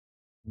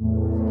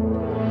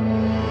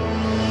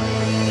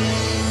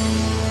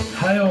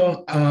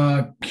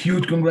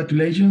huge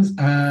congratulations.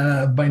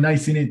 By now,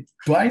 I've seen it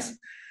twice.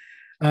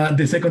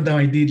 The second time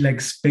I did like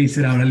space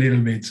it out a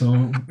little bit. So,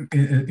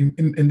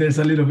 and there's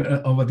a little bit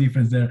of a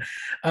difference there.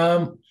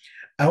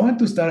 I want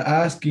to start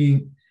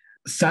asking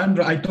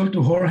Sandra. I talked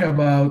to Jorge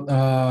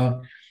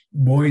about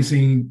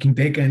voicing King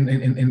Teca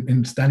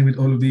and standing with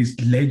all of these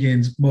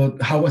legends,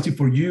 but how was it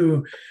for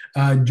you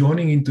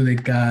joining into the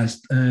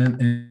cast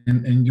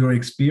and your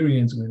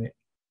experience with it?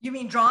 You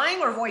mean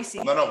drawing or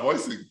voicing? No,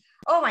 voicing.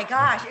 Oh my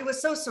gosh, it was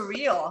so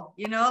surreal.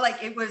 You know,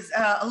 like it was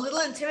a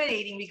little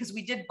intimidating because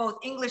we did both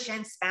English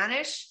and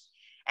Spanish.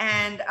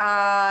 And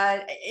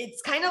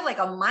it's kind of like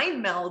a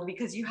mind meld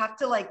because you have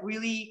to like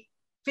really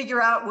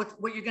figure out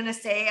what you're going to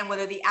say and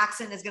whether the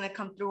accent is going to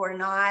come through or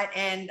not.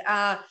 And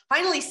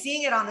finally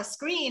seeing it on the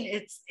screen,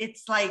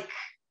 it's like,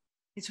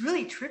 it's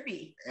really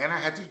trippy. And I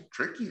had to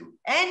trick you.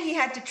 And he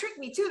had to trick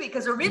me too,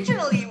 because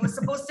originally it was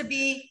supposed to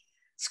be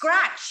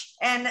scratch.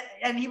 And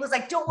he was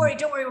like, don't worry,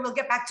 we'll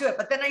get back to it.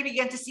 But then I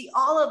began to see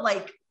all of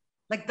like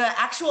the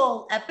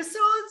actual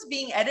episodes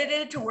being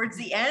edited towards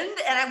the end.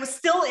 And I was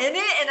still in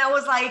it. And I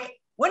was like,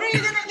 when are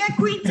you going to get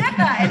Queen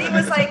Teca? And he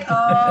was like,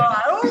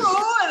 I don't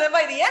know. And then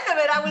by the end of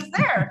it, I was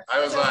there.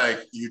 I was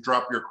like, you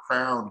drop your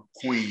crown,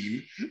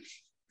 Queen.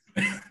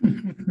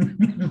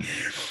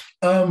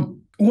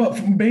 Well,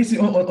 based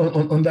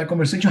on that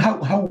conversation,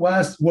 how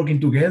was working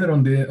together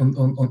on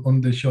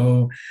the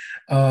show,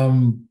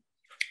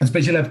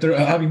 especially after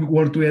having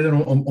worked together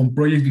on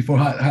projects before?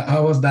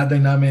 How was that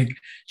dynamic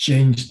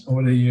changed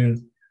over the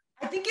years?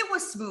 I think it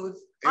was smooth.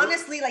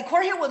 Honestly, like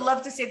Jorge would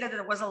love to say that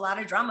there was a lot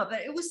of drama,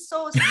 but it was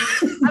so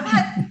smooth.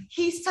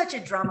 He's such a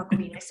drama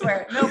queen, I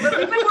swear. No, but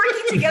we've been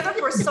working together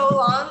for so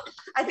long.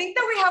 I think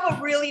that we have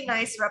a really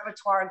nice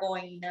repertoire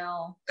going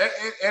now.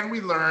 And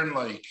we learn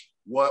like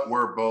what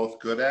we're both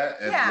good at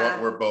and what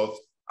we're both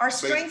our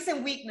strengths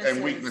and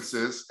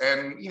weaknesses.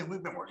 And you know,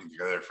 we've been working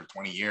together for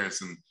 20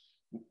 years and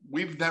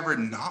we've never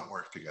not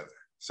worked together.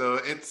 So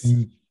it's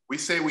we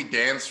say we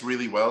dance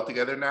really well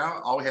together now.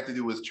 All we had to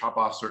do was chop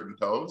off certain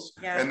toes.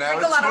 Yeah, and now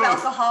it's a lot of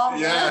alcohol.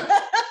 Yeah.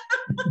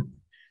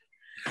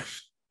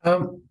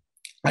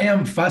 I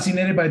am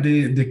fascinated by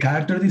the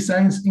character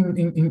designs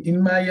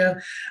in Maya.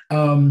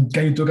 Can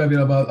you talk a bit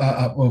about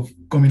of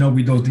coming up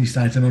with those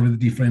designs and all the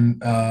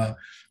different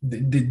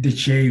the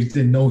shapes,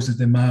 the noses,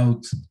 the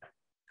mouths?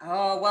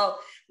 Oh, well,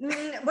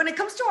 when it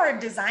comes to our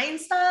design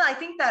style, I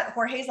think that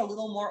Jorge's a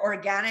little more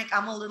organic.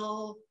 I'm a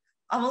little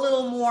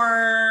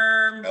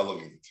more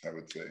elegant, I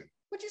would say.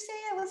 Would you say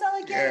I was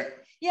elegant?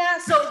 Yeah.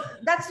 So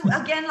that's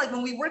again, like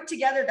when we work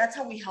together, that's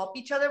how we help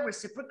each other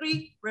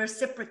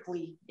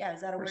reciprocally. Yeah,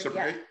 is that a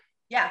word?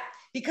 Yeah.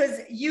 Because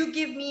you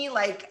give me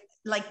like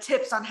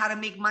tips on how to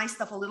make my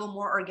stuff a little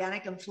more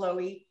organic and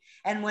flowy.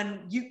 And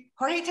when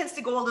Jorge tends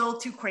to go a little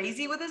too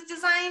crazy with his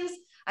designs.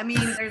 I mean,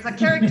 there's a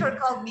character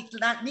called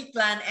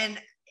Mictlan,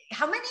 and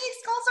how many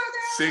skulls are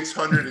there?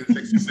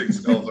 666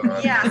 skulls are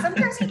on. Yeah,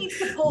 sometimes he needs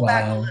to pull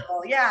back a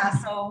little. Yeah,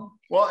 so.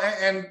 Well,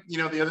 and you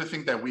know, the other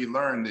thing that we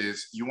learned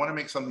is you want to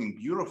make something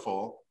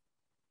beautiful,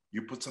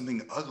 you put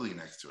something ugly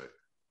next to it,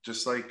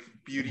 just like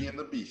Beauty and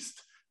the Beast.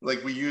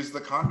 Like we use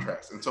the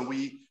contrast. And so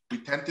we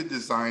tend to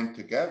design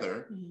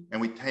together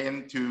and we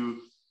tend to,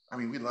 I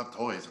mean, we love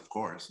toys, of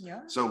course.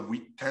 Yeah. So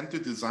we tend to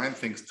design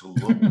things to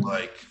look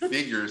like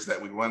figures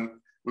that we want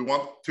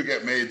to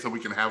get made so we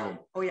can have them.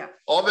 Oh yeah.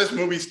 All this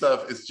movie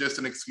stuff is just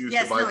an excuse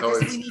to buy toys.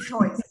 We need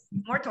toys.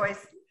 More toys.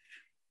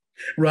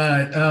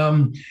 Right.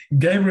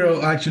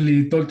 Gabriel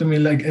actually talked to me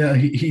like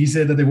he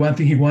said that the one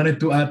thing he wanted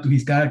to add to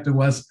his character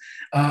was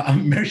a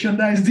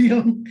merchandise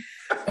deal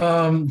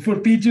for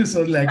Pichu.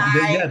 So like,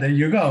 there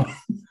you go.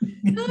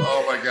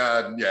 Oh my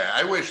God. Yeah.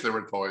 I wish there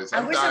were toys.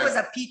 I wish there was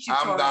a Pichu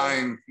toy. I'm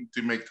dying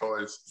to make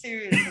toys.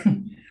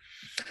 Seriously.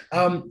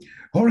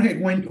 Jorge,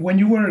 when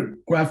you were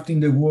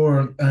crafting the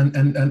world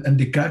and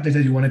the characters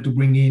that you wanted to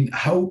bring in,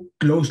 how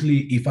closely,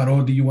 if at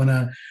all, do you want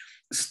to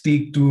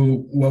stick to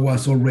what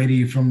was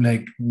already from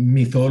like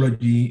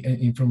mythology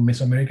and from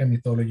Mesoamerican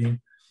mythology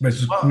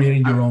versus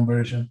creating your own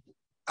version?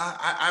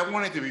 I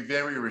wanted to be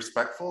very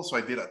respectful, so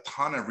I did a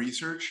ton of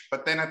research,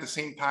 but then at the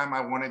same time,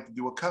 I wanted to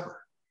do a cover,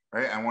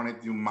 right? I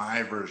wanted to do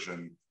my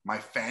version, my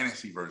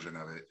fantasy version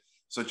of it.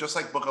 So just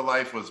like Book of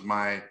Life was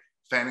my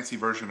fantasy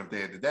version of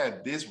Day of the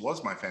Dead, this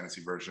was my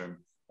fantasy version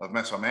of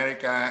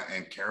Mesoamerica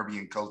and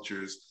Caribbean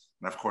cultures,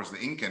 and of course the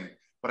Incan.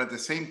 But at the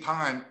same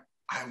time,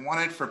 I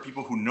wanted for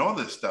people who know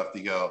this stuff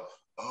to go,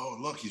 oh,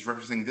 look, he's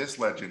referencing this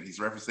legend, he's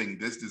referencing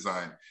this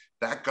design.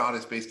 That god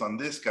is based on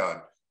this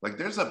god. Like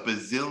there's a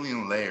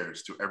bazillion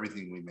layers to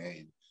everything we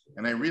made.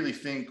 And I really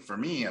think, for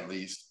me at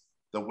least,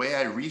 the way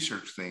I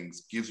research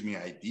things gives me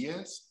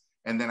ideas.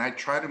 And then I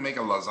try to make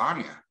a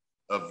lasagna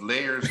of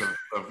layers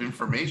of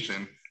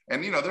information.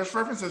 And, you know, there's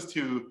references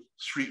to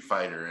Street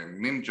Fighter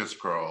and Ninja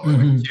Scroll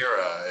and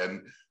Akira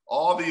and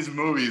all these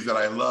movies that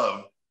I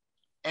love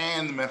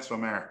and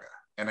Mesoamerica.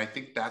 And I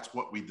think that's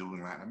what we do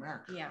in Latin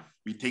America. Yeah.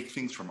 We take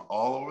things from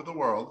all over the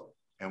world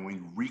and we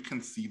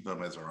reconceive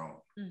them as our own.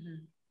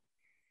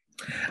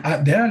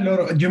 There are a lot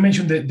of, you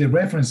mentioned the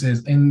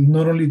references, and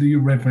not only do you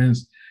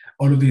reference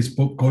all of these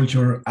pop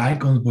culture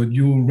icons, but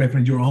you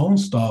reference your own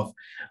stuff.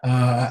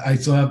 I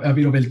saw a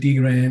bit of El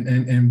Tigre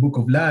and Book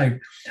of Life.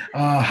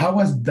 How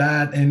was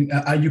that? And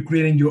are you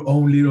creating your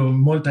own little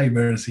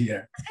multiverse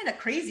here? It's kind of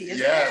crazy,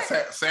 isn't it?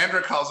 Yeah,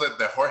 Sandra calls it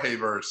the Jorge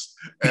verse.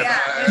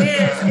 Yeah, it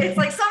is. It's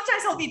like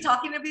sometimes he'll be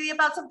talking to me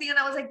about something and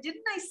I was like,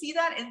 didn't I see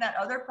that in that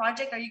other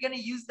project? Are you going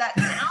to use that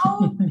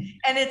now?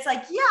 And it's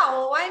like, yeah,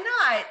 well, why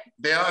not?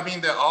 They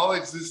all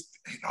exist.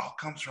 It all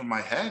comes from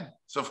my head.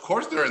 So of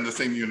course they're in the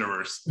same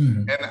universe.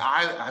 Mm-hmm. And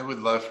I would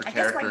love for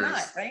characters. Guess why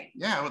not, right?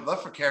 Yeah, I would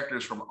love for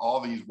characters from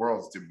all these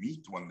worlds to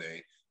meet one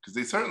day, because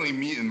they certainly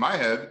meet in my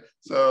head.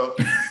 So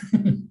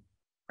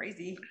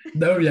crazy.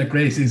 That would be a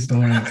crazy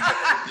story.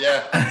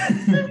 Yeah.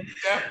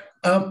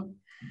 Yeah.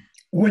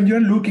 When you're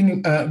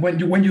looking,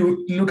 when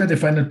you look at the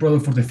final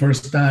product for the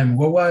first time,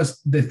 what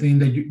was the thing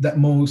that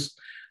most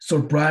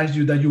surprised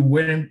you, that you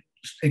weren't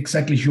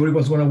exactly sure it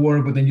was going to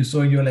work, but then you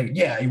saw it, you're like,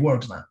 yeah, it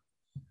works now?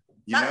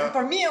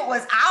 For me, it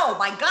was, oh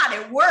my God,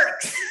 it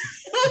works.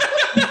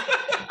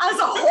 As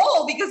a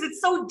whole, because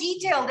it's so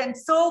detailed and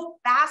so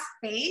fast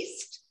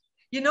paced,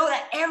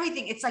 that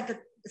everything, it's like a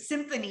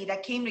symphony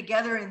that came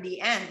together in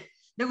the end.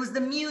 There was the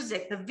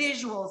music, the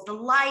visuals, the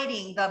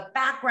lighting, the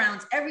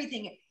backgrounds,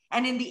 everything.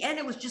 And in the end,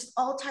 it was just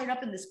all tied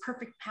up in this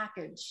perfect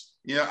package.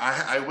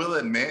 I will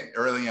admit,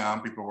 early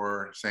on, people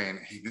were saying,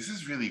 hey, this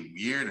is really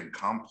weird and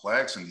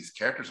complex, and these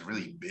characters are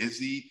really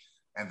busy,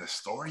 and the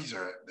stories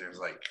there's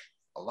like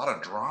a lot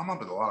of drama,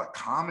 but a lot of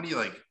comedy.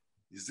 Like,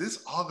 is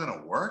this all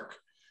gonna work?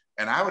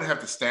 And I would have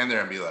to stand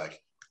there and be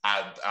like,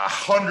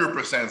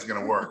 100% it's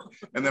gonna work.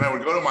 And then I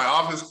would go to my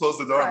office, close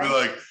the door, and be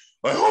like,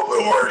 I hope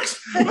it works.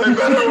 It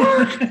better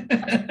work.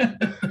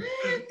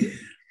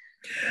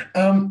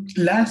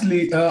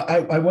 Lastly,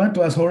 I want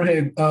to ask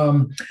Jorge,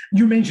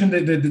 you mentioned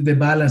the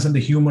balance and the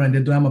humor and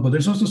the drama, but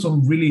there's also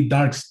some really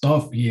dark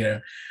stuff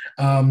here.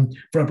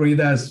 For a project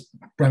that's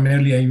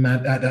primarily aimed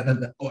at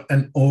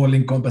an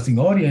all-encompassing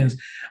audience.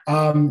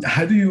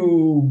 How do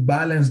you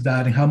balance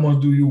that, and how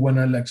much do you want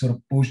to sort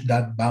of push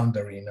that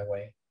boundary in a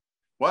way?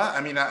 Well,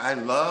 I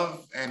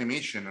love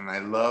animation and I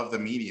love the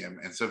medium.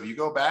 And so if you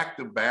go back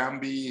to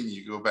Bambi and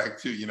you go back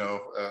to,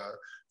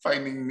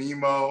 Finding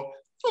Nemo,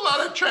 a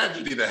lot of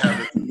tragedy that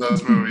happens in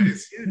those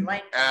movies. Dude,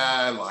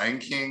 Lion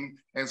King.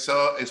 And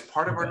so it's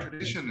part of our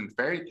tradition in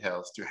fairy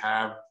tales to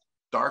have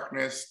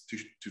darkness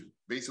to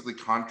basically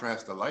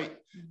contrast the light.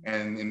 Mm-hmm.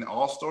 And in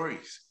all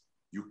stories,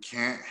 you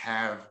can't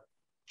have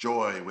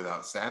joy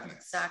without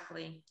sadness.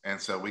 Exactly. And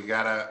so we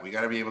gotta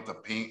be able to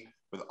paint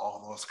with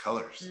all those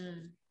colors.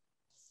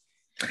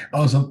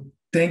 Awesome.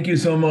 Thank you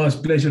so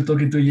much. Pleasure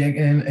talking to you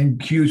again,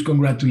 and huge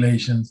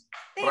congratulations.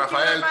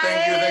 Rafael,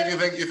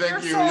 thank you.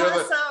 You're so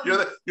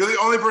awesome. You're the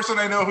only person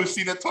I know who's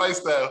seen it twice,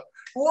 though.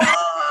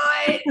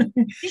 What?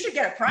 You should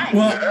get a prize.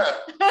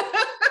 Well,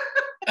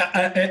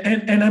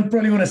 and I'm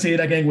probably gonna see it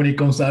again when it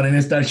comes out and I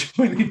start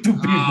showing it to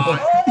people.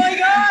 Oh my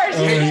gosh!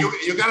 Hey,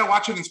 you gotta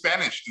watch it in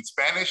Spanish. In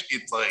Spanish,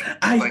 it's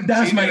like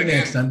that's my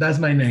next time. That's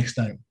my next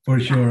time for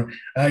sure.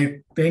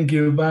 Thank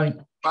you. Bye.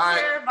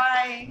 Bye.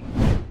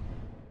 Bye.